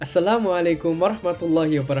Assalamu alaikum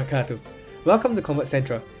warahmatullahi wabarakatuh. Welcome to Convert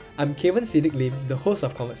Central. I'm Kevin Siddiq Lim, the host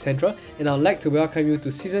of Convert Central, and I'd like to welcome you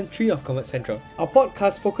to Season 3 of Convert Central. Our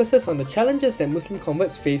podcast focuses on the challenges that Muslim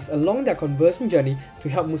converts face along their conversion journey to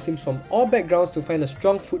help Muslims from all backgrounds to find a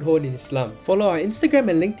strong foothold in Islam. Follow our Instagram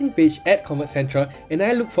and LinkedIn page at Convert Central, and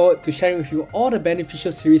I look forward to sharing with you all the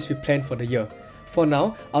beneficial series we planned for the year. For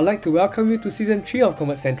now, I'd like to welcome you to Season 3 of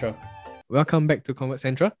Convert Central. Welcome back to Convert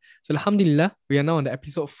Central. So Alhamdulillah, we are now on the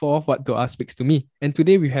episode 4 of What Dua Speaks to Me. And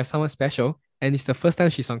today we have someone special, and it's the first time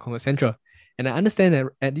she's on Convert Central. And I understand that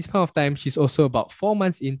at this point of time, she's also about 4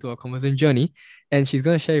 months into a conversion journey, and she's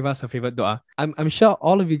going to share with us her favorite dua. I'm sure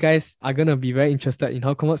all of you guys are going to be very interested in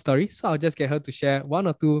her convert story, so I'll just get her to share one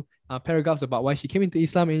or two paragraphs about why she came into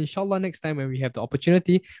Islam, and inshallah next time when we have the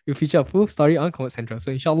opportunity, we'll feature a full story on Convert Central.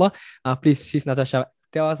 So inshallah, please, Sis Natasha,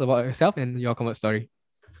 tell us about yourself and your convert story.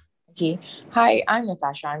 Okay. Hi, I'm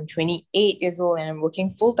Natasha. I'm 28 years old and I'm working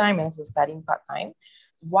full-time and also studying part-time.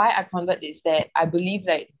 Why I convert is that I believe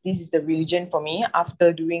that this is the religion for me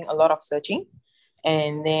after doing a lot of searching.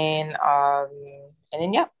 And then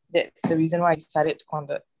yeah, that's the reason why I decided to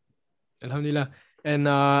convert. Alhamdulillah. And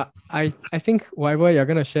I think whatever you're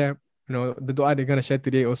gonna share, the dua they're gonna share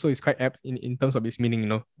today also is quite apt in terms of its meaning,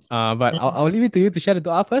 But I'll leave it to you to share the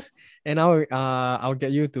dua first, and I'll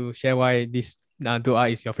get you to share why this dua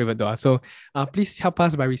is your favorite dua. So please help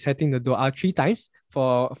us by reciting the dua 3 times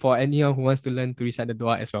for anyone who wants to learn to recite the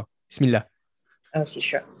dua as well. Bismillah. Okay,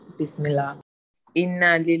 sure. Bismillah.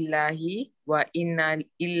 Inna lillahi wa inna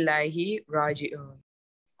ilaihi raji'un.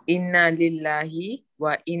 Inna lillahi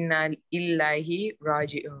wa inna ilaihi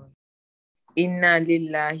raji'un. Inna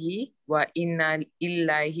lillahi wa inna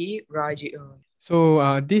ilaihi raji'un. So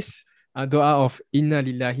this dua of Inna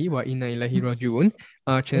lillahi wa inna ilaihi raji'un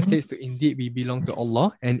translates to indeed we belong to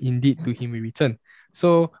Allah and indeed to Him we return.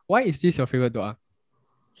 So why is this your favorite dua?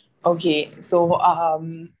 Okay, so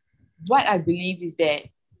what I believe is that,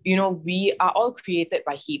 we are all created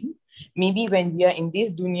by Him. Maybe when we are in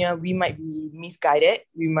this dunya, we might be misguided,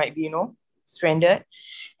 we might be, stranded.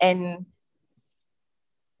 And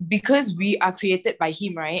because we are created by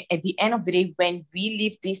Him, right? At the end of the day, when we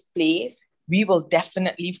leave this place, we will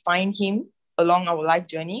definitely find Him along our life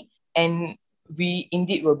journey, and we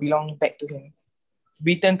indeed will belong back to Him.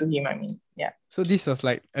 Return to Him, yeah. So this was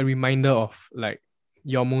like a reminder of like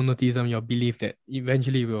your monotheism, your belief that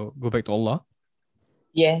eventually we'll go back to Allah.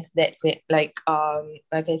 Yes, that's it. Like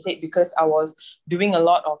I said, because I was doing a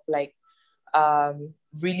lot of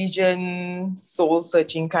religion, soul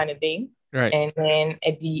searching kind of thing. Right. And then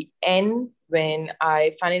at the end, when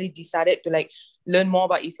I finally decided to learn more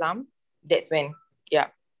about Islam, that's when,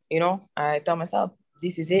 I tell myself,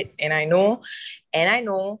 this is it. And I know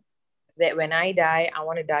that when I die, I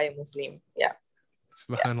want to die a Muslim. Yeah.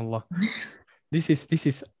 Subhanallah. This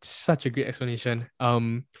is such a great explanation.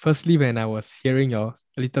 Firstly, when I was hearing a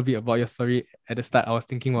little bit about your story at the start, I was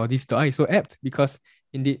thinking, wow, this dua is so apt because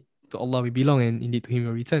indeed to Allah we belong and indeed to Him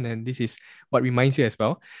we return, and this is what reminds you as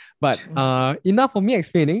well. But enough of me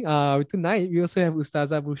explaining. Tonight we also have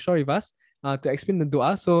Ustazah Bushra with us to explain the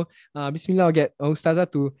dua. So Bismillah, I'll get Ustazah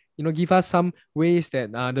to give us some ways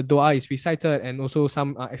that the dua is recited and also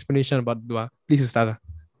some explanation about the dua. Please, Ustazah.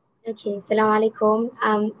 Okay, Assalamualaikum.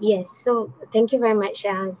 Yes, so thank you very much,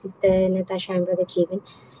 Sister Natasha and Brother Kevin.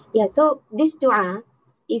 Yeah, so this dua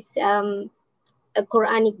is a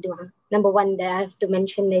Quranic dua. Number one that I have to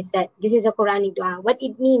mention is that this is a Quranic dua. What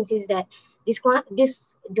it means is that this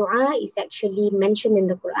dua is actually mentioned in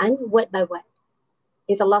the Quran word by word.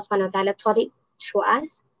 It's Allah subhanahu wa ta'ala taught it to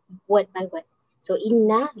us word by word. So,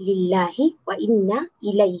 inna lillahi wa inna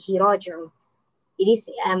ilayhi raji'un. It is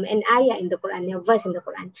an ayah in the Quran, a verse in the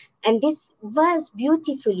Quran. And this verse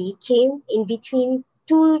beautifully came in between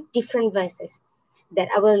 2 different verses that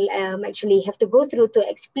I will actually have to go through to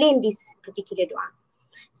explain this particular dua.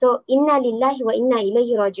 So, Inna lillahi wa inna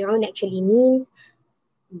ilayhi raji'un actually means,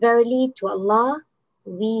 verily to Allah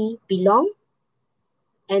we belong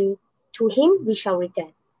and to Him we shall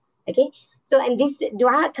return. Okay? So, and this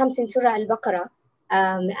dua comes in Surah Al-Baqarah.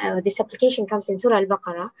 This application comes in Surah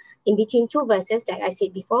Al-Baqarah in between 2 verses, like I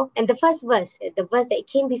said before. And the first verse, the verse that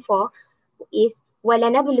came before is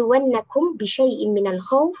وَلَنَبْلُوَنَّكُمْ بِشَيْءٍ مِّنَ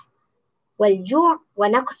الْخَوْفِ وَالْجُوعِ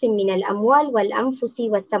وَنَقْصٍ مِّنَ الْأَمْوَالِ وَالْأَنفُسِ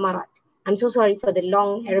وَالثَّمَرَاتِ. I'm so sorry for the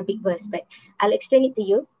long Arabic verse, but I'll explain it to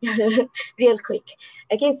you real quick.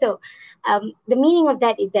 Okay, so the meaning of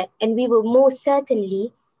that is that, and we will most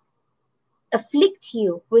certainly afflict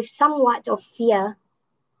you with somewhat of fear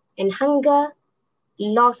and hunger,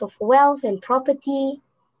 loss of wealth and property,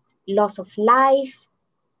 loss of life,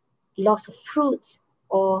 loss of fruits,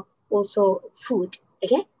 or also food.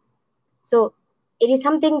 Okay? So it is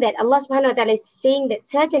something that Allah subhanahu wa ta'ala is saying that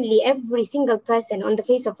certainly every single person on the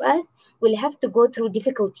face of earth will have to go through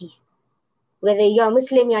difficulties. Whether you're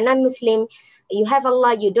Muslim, you're non-Muslim, you have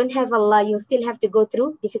Allah, you don't have Allah, you still have to go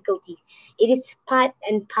through difficulty. It is part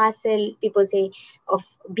and parcel, people say, of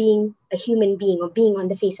being a human being or being on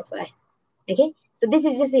the face of earth. Okay, so this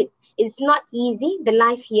is just it. It's not easy. The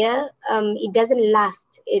life here, it doesn't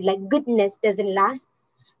last. Like goodness doesn't last.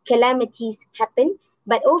 Calamities happen,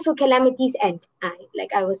 but also calamities end. I'm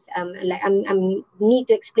need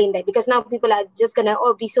to explain that because now people are just gonna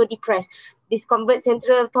be so depressed. This Convert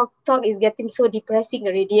Central talk is getting so depressing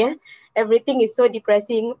already. Yeah? Everything is so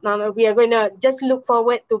depressing. We are gonna just look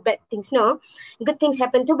forward to bad things. No, good things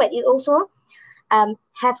happen too, but it also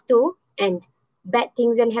have to end. Bad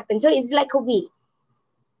things and happen. So it's like a wheel.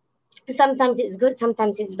 Sometimes it's good,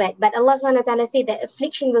 sometimes it's bad. But Allah subhanahu wa ta'ala said that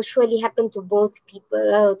affliction will surely happen to both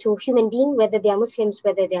people, to human beings, whether they are Muslims,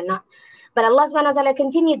 whether they are not. But Allah subhanahu wa ta'ala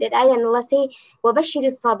continued that ayah and Allah say, وَبَشِّرِ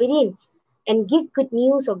الصَّابِرِينَ, and give good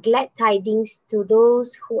news or glad tidings to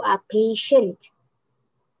those who are patient.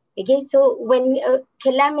 Okay, so when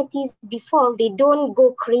calamities befall, they don't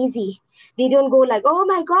go crazy. They don't go like, oh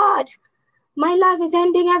my God, my life is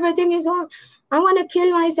ending, everything is on. I want to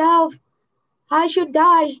kill myself. I should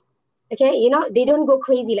die. Okay, they don't go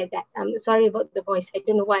crazy like that. I'm sorry about the voice. I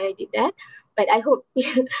don't know why I did that, but I hope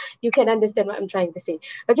you can understand what I'm trying to say.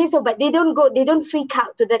 Okay, so but they don't freak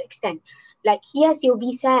out to that extent. Like, yes, you'll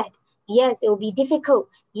be sad. Yes, it will be difficult.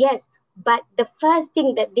 Yes, but the first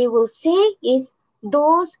thing that they will say is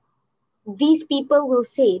these people will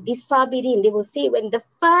say, these sabirin, they will say when the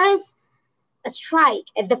first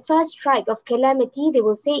strike of calamity, they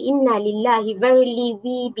will say, Inna lillahi, verily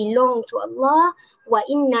we belong to Allah, wa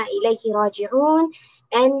inna ilayhi raji'un,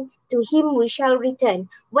 and to him we shall return.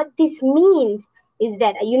 What this means is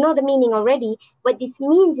that, you know the meaning already, what this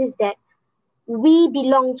means is that we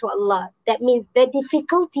belong to Allah. That means the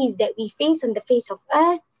difficulties that we face on the face of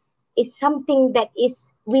earth is something that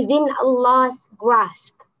is within Allah's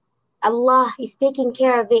grasp. Allah is taking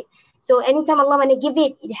care of it. So anytime Allah want to give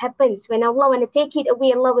it, it happens. When Allah want to take it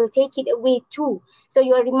away, Allah will take it away too. So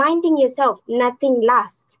you are reminding yourself, nothing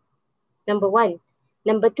lasts. Number one.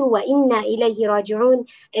 Number two, wa inna ilayhi raji'un.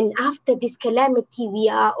 And after this calamity, we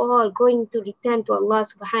are all going to return to Allah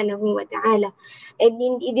subhanahu wa ta'ala.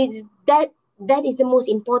 And it is that is the most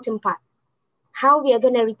important part. How we are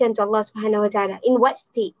going to return to Allah subhanahu wa ta'ala. In what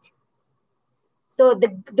state? So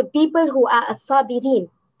the people who are as-sabirin,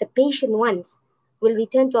 the patient ones, will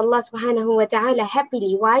return to Allah subhanahu wa ta'ala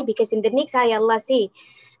happily. Why? Because in the next ayah Allah say,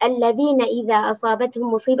 الَّذِينَ إِذَا أَصَابَتْهُمْ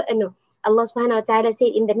مُصِيبَةٌ. Allah subhanahu wa ta'ala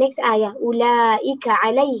said in the next ayah, أُولَٰئِكَ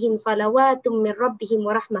عَلَيْهِمْ صَلَوَاتٌ مِّن رَبِّهِمْ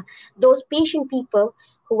وَرَحْمَةٌ. Those patient people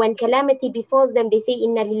who when calamity befalls them, they say,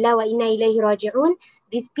 Inna lillahi wa inna ilayhi raji'un.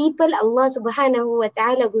 These people, Allah subhanahu wa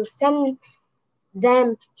ta'ala will send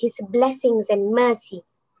them His blessings and mercy.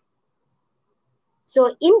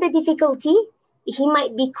 So in the difficulty, he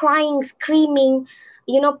might be crying, screaming,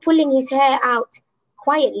 pulling his hair out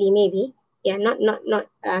quietly, maybe, not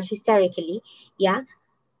hysterically,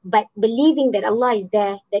 but believing that Allah is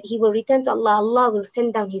there, that he will return to Allah. Allah will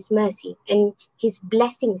send down His mercy and His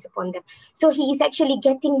blessings upon them. So he is actually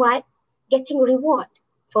getting what? Getting reward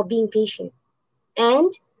for being patient.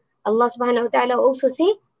 And Allah subhanahu wa ta'ala also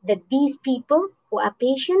say that these people who are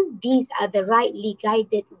patient, these are the rightly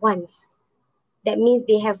guided ones. That means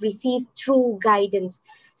they have received true guidance.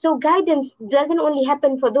 So guidance doesn't only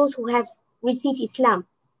happen for those who have received Islam.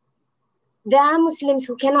 There are Muslims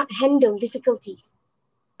who cannot handle difficulties.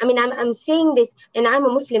 I mean, I'm saying this, and I'm a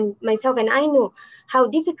Muslim myself, and I know how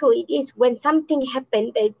difficult it is when something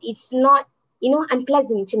happened that it's not,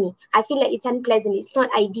 unpleasant to me. I feel like it's unpleasant. It's not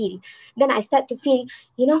ideal. Then I start to feel,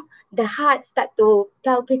 the heart start to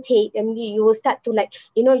palpitate, and you will start to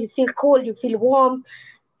you feel cold, you feel warm.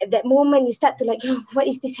 At that moment, you start to what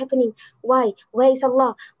is this happening? Why? Where is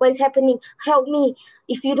Allah? What is happening? Help me.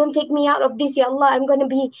 If you don't take me out of this, Ya Allah, I'm going to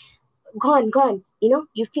be gone.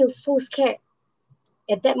 You feel so scared.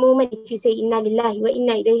 At that moment, if you say, Inna lillahi wa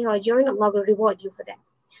inna ilayhi raji'un, Allah will reward you for that.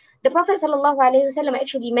 The Prophet ﷺ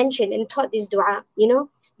actually mentioned and taught this dua,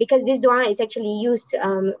 because this dua is actually used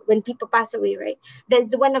when people pass away, right?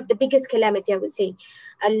 That's one of the biggest calamity, I would say.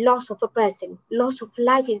 A loss of a person. Loss of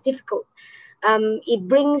life is difficult. It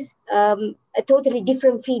brings a totally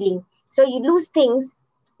different feeling. So you lose things,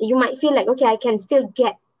 you might feel like, okay, I can still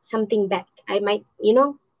get something back. I might,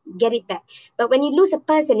 get it back. But when you lose a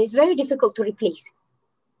person, it's very difficult to replace.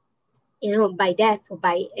 By death or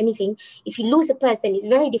by anything. If you lose a person, it's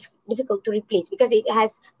very difficult to replace because it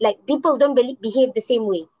has, people don't behave the same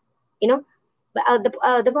way, But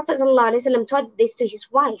the Prophet ﷺ taught this to his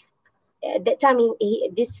wife. at that time,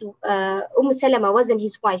 this Salama wasn't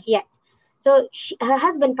his wife yet. So her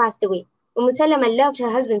husband passed away. Salama loved her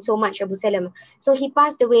husband so much, Abu Salama. So he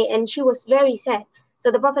passed away and she was very sad. So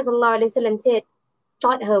the Prophet ﷺ said,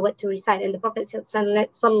 taught her what to recite. And the Prophet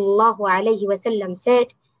sallallahu alaihi wasallam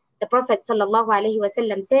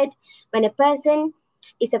said, when a person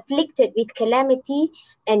is afflicted with calamity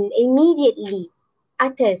and immediately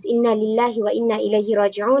utters, Inna lillahi wa inna ilayhi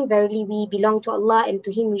raji'un, verily we belong to Allah and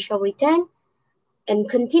to Him we shall return, and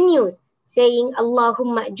continues saying,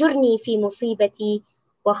 Allahumma ajurni fi musibati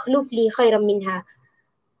wa khluf li khayran minha.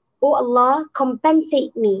 O Allah,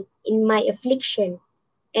 compensate me in my affliction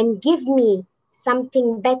and give me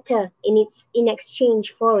something better in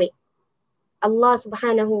exchange for it. Allah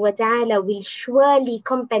subhanahu wa ta'ala will surely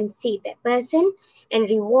compensate that person and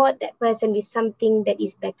reward that person with something that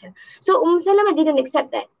is better. So Salama didn't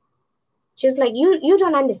accept that. She was like, you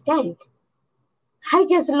don't understand. I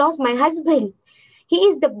just lost my husband. He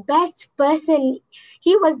is the best person.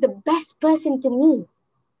 He was the best person to me.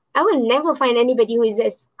 I will never find anybody who is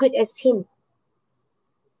as good as him.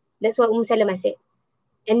 That's what Salama said.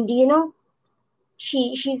 And do you know,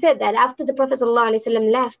 she said that after the Prophet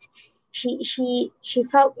ﷺ left, she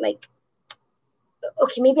felt like,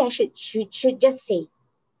 okay, maybe I should just say.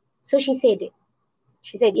 So she said it.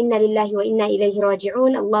 She said, Inna lillahi wa inna ilayhi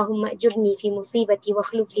raji'un, Allahumma ajurni fi musibati wa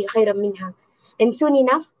khluf li khayran minha. And soon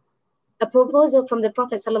enough, a proposal from the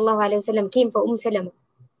Prophet ﷺ came for Salama.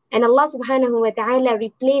 And Allah subhanahu wa ta'ala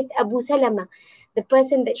replaced Abu Salama, the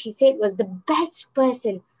person that she said was the best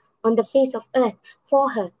person on the face of earth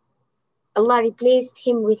for her. Allah replaced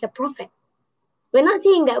him with a prophet. We're not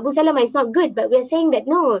saying that Abu Salama is not good, but we're saying that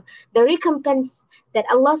no, the recompense that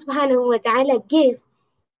Allah subhanahu wa ta'ala gave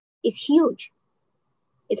is huge.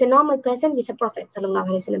 It's a normal person with a prophet sallallahu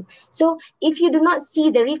alaihi wasallam. So if you do not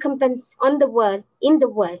see the recompense in the world,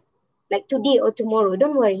 like today or tomorrow,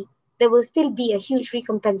 don't worry. There will still be a huge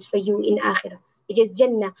recompense for you in akhirah, which is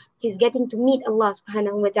Jannah, which is getting to meet Allah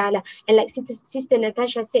subhanahu wa ta'ala. And like Sister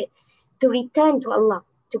Natasha said, to return to Allah,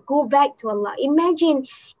 to go back to Allah. Imagine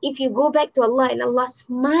if you go back to Allah and Allah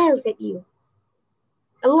smiles at you.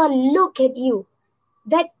 Allah look at you.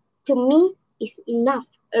 That to me is enough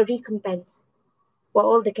a recompense for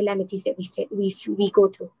all the calamities that we go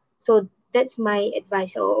through. So that's my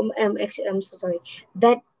advice. I'm so sorry.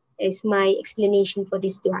 That is my explanation for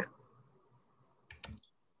this dua.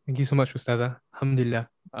 Thank you so much, Ustazah. Alhamdulillah.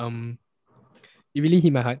 It really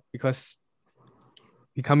hit my heart because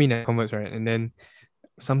we come in as converts, right? And then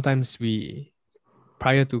sometimes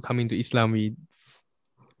prior to coming to Islam, we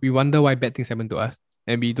wonder why bad things happen to us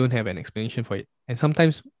and we don't have an explanation for it. And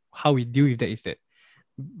sometimes how we deal with that is that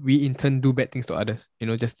we in turn do bad things to others,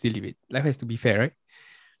 just deal with it. Life has to be fair, right?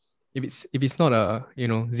 If it's not a,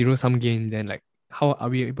 zero-sum game, then like, how are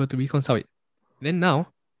we able to reconcile it? And then now,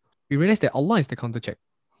 we realize that Allah is the counter check.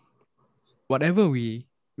 Whatever we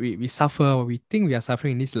suffer or we think we are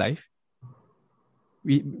suffering in this life,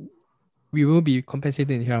 we will be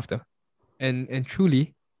compensated in the hereafter. And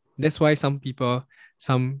truly, that's why some people,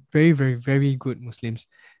 some very, very, very good Muslims,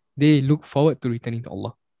 they look forward to returning to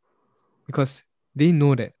Allah. Because they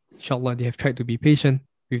know that, inshallah, they have tried to be patient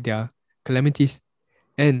with their calamities.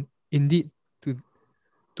 And indeed,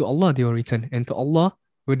 to Allah they will return. And to Allah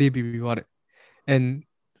will they be rewarded. And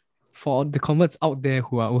for the converts out there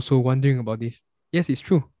who are also wondering about this, yes, it's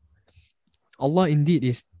true. Allah indeed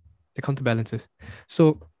is the counterbalances.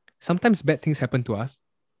 So sometimes bad things happen to us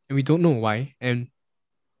and we don't know why, and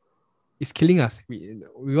it's killing us. We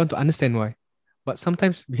want to understand why. But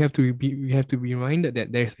sometimes we have to be reminded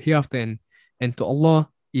that there's hereafter, and to Allah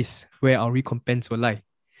is where our recompense will lie.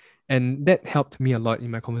 And that helped me a lot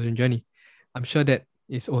in my conversion journey. I'm sure that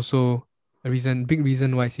is also big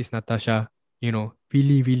reason why Sis Natasha,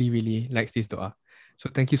 really, really, really likes this dua. So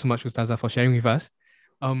thank you so much, Ustazah, for sharing with us.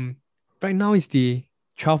 Right now is the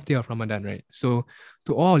 12th day of Ramadan, right? So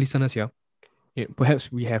to all our listeners here,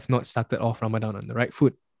 perhaps we have not started off Ramadan on the right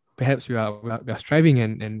foot. Perhaps we are striving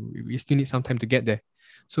and we still need some time to get there.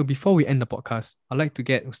 So before we end the podcast, I'd like to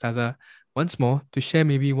get Ustazah once more to share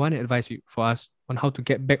maybe one advice for us on how to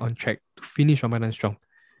get back on track to finish Ramadan strong.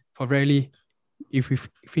 For verily, if we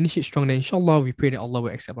finish it strong, then inshallah, we pray that Allah will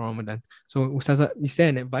accept our Ramadan. So Ustazah, is there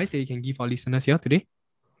an advice that you can give our listeners here today?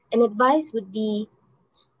 An advice would be,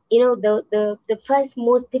 the first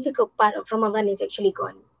most difficult part of Ramadan is actually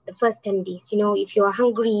gone. The first 10 days, if you are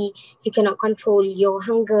hungry, you cannot control your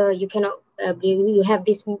hunger, you cannot, you have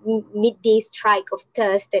this midday strike of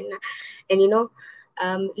thirst and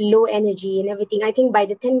low energy and everything. I think by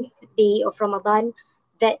the 10th day of Ramadan,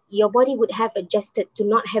 that your body would have adjusted to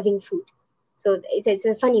not having food. So it's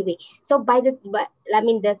a funny way. So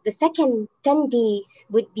the second 10 days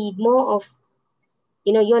would be more of,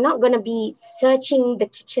 you're not going to be searching the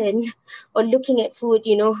kitchen or looking at food,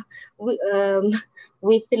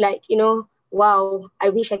 with like, wow, I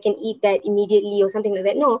wish I can eat that immediately or something like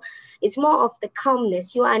that. No, it's more of the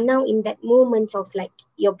calmness. You are now in that moment of like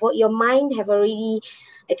your mind have already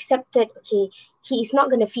accepted, okay, he is not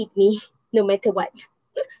going to feed me no matter what.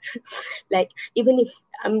 Like, even if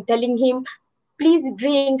I'm telling him, please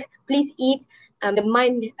drink, please eat, the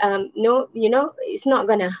mind, no, it's not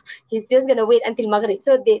gonna, he's just gonna wait until Maghrib.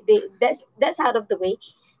 So that's out of the way.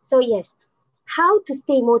 So yes, how to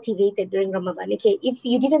stay motivated during Ramadan. Okay, if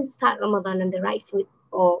you didn't start Ramadan on the right foot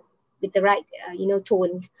or with the right,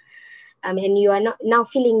 tone, and you are not now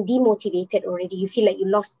feeling demotivated already, you feel like you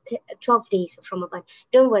lost 12 days of Ramadan,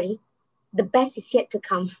 don't worry, the best is yet to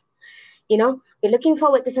come. We're looking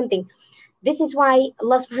forward to something. This is why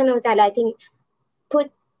Allah subhanahu wa ta'ala, I think,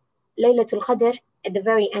 put Laylatul Qadr at the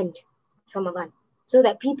very end of Ramadan, so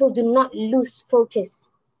that people do not lose focus.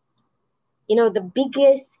 The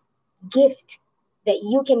biggest gift that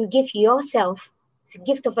you can give yourself is a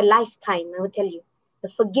gift of a lifetime, I will tell you. The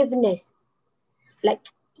forgiveness. Like,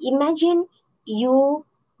 imagine you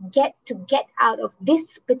get out of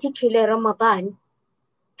this particular Ramadan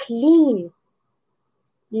clean.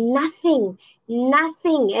 Nothing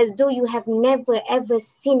as though you have never ever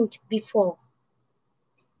sinned before.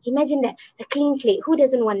 Imagine that, a clean slate. Who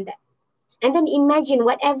doesn't want that? And then imagine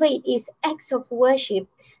whatever it is, acts of worship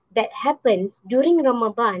that happens during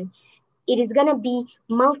Ramadan, it is going to be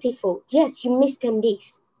multifold. Yes, you missed 10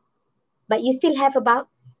 days, but you still have about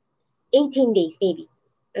 18 days maybe,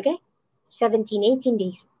 okay? 17, 18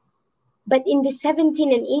 days. But in the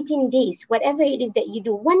 17 and 18 days, whatever it is that you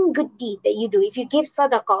do, one good deed that you do, if you give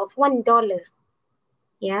sadaqah of $1,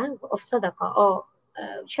 yeah, of sadaqah or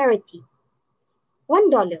charity,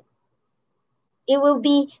 $1, it will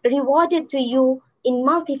be rewarded to you in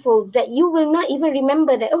multifolds that you will not even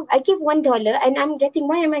remember that, oh, I give $1 and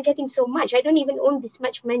why am I getting so much? I don't even own this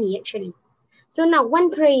much money actually. So now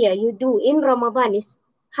one prayer you do in Ramadan is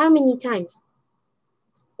how many times?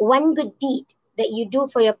 One good deed that you do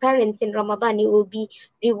for your parents in Ramadan, you will be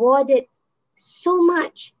rewarded so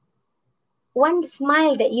much. One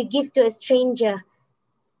smile that you give to a stranger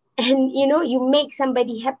and you make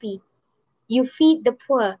somebody happy. You feed the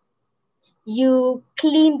poor. You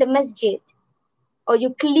clean the masjid, or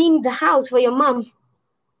you clean the house for your mom.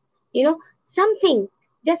 Something,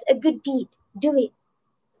 just a good deed. Do it.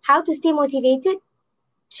 How to stay motivated?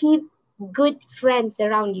 Keep good friends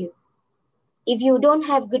around you. If you don't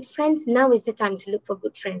have good friends, now is the time to look for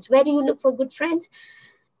good friends. Where do you look for good friends?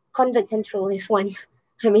 Convert Central is one.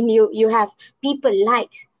 I mean, you have people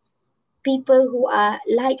who are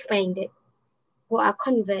like-minded, who are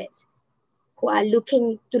converts, who are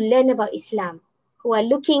looking to learn about Islam, who are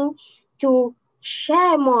looking to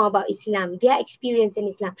share more about Islam, their experience in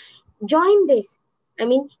Islam. Join this. I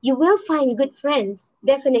mean, you will find good friends,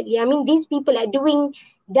 definitely. I mean, these people are doing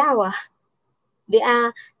dawah. They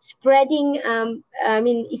are spreading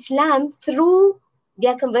Islam through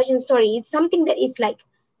their conversion story. It's something that is like,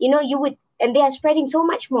 and they are spreading so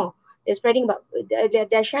much more. They're spreading about,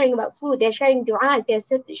 they're sharing about food, they're sharing du'as, they're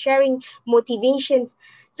sharing motivations.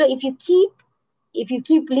 So if you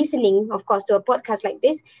keep listening, of course, to a podcast like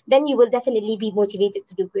this, then you will definitely be motivated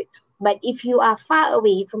to do good. But if you are far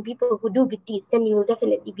away from people who do good deeds, then you will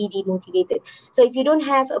definitely be demotivated. So if you don't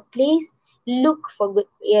have a place, look for good.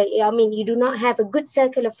 You do not have a good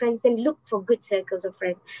circle of friends, then look for good circles of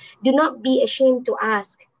friends. Do not be ashamed to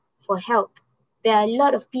ask for help. There are a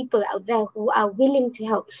lot of people out there who are willing to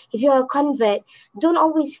help. If you're a convert, don't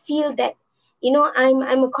always feel that,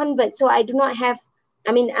 I'm a convert, so I do not have,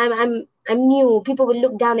 I'm new, people will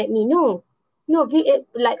look down at me. No, on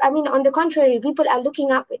the contrary, people are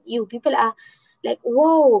looking up at you. People are like,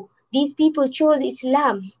 whoa, these people chose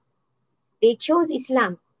Islam. They chose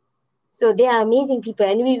Islam. So they are amazing people.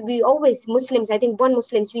 And we always, Muslims, I think born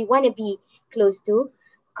Muslims, we want to be close to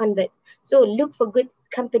converts. So look for good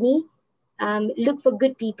company. Look for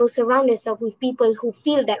good people. Surround yourself with people who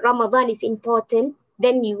feel that Ramadan is important.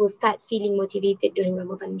 Then you will start feeling motivated during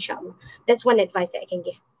Ramadan, inshallah. That's one advice that I can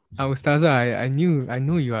give. Ustazah, I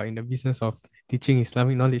know you are in the business of teaching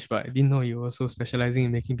Islamic knowledge, but I didn't know you were also specializing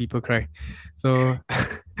in making people cry. So,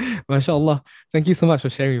 mashallah, thank you so much for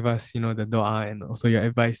sharing with us, the dua and also your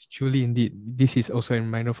advice. Truly, indeed, this is also a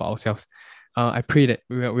reminder for ourselves. I pray that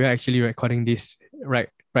we are actually recording this right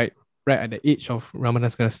at the age of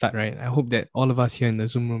Ramadan's going to start, right? I hope that all of us here in the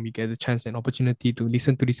Zoom room, we get the chance and opportunity to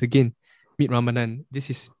listen to this again, mid-Ramadan. This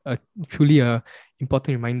is truly a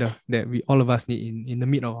important reminder that we all of us need in the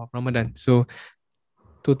mid of Ramadan. So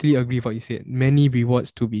totally agree with what you said. Many rewards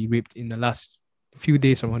to be reaped in the last few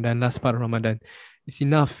days of Ramadan, last part of Ramadan. It's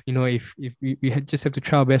enough, if we just have to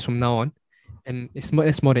try our best from now on, and it's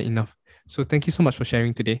more than enough. So thank you so much for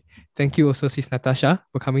sharing today. Thank you also, Sis Natasha,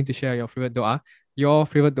 for coming to share your favorite dua. Your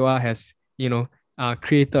favorite dua has,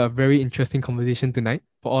 created a very interesting conversation tonight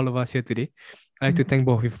for all of us here today. I'd like to thank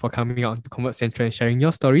both of you for coming out to Convert Central and sharing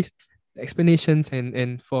your stories, explanations,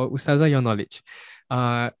 and for Ustazah, your knowledge.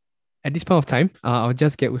 At this point of time, I'll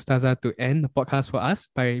just get Ustazah to end the podcast for us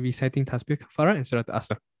by reciting Tasbih Kafarah and Surah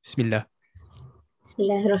Al-Asr. Bismillah. بسم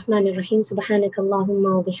الله الرحمن الرحيم سبحانك اللهم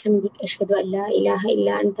وبحمدك أشهد أن لا إله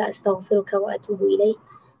إلا أنت أستغفرك وأتوب إليك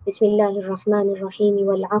بسم الله الرحمن الرحيم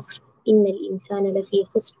والعصر إن الإنسان لفي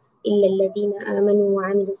خسر إلا الذين آمنوا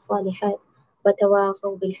وعملوا الصالحات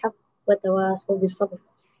وتواصوا بالحق وتواصوا بالصبر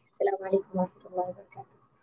السلام عليكم ورحمة الله وبركاته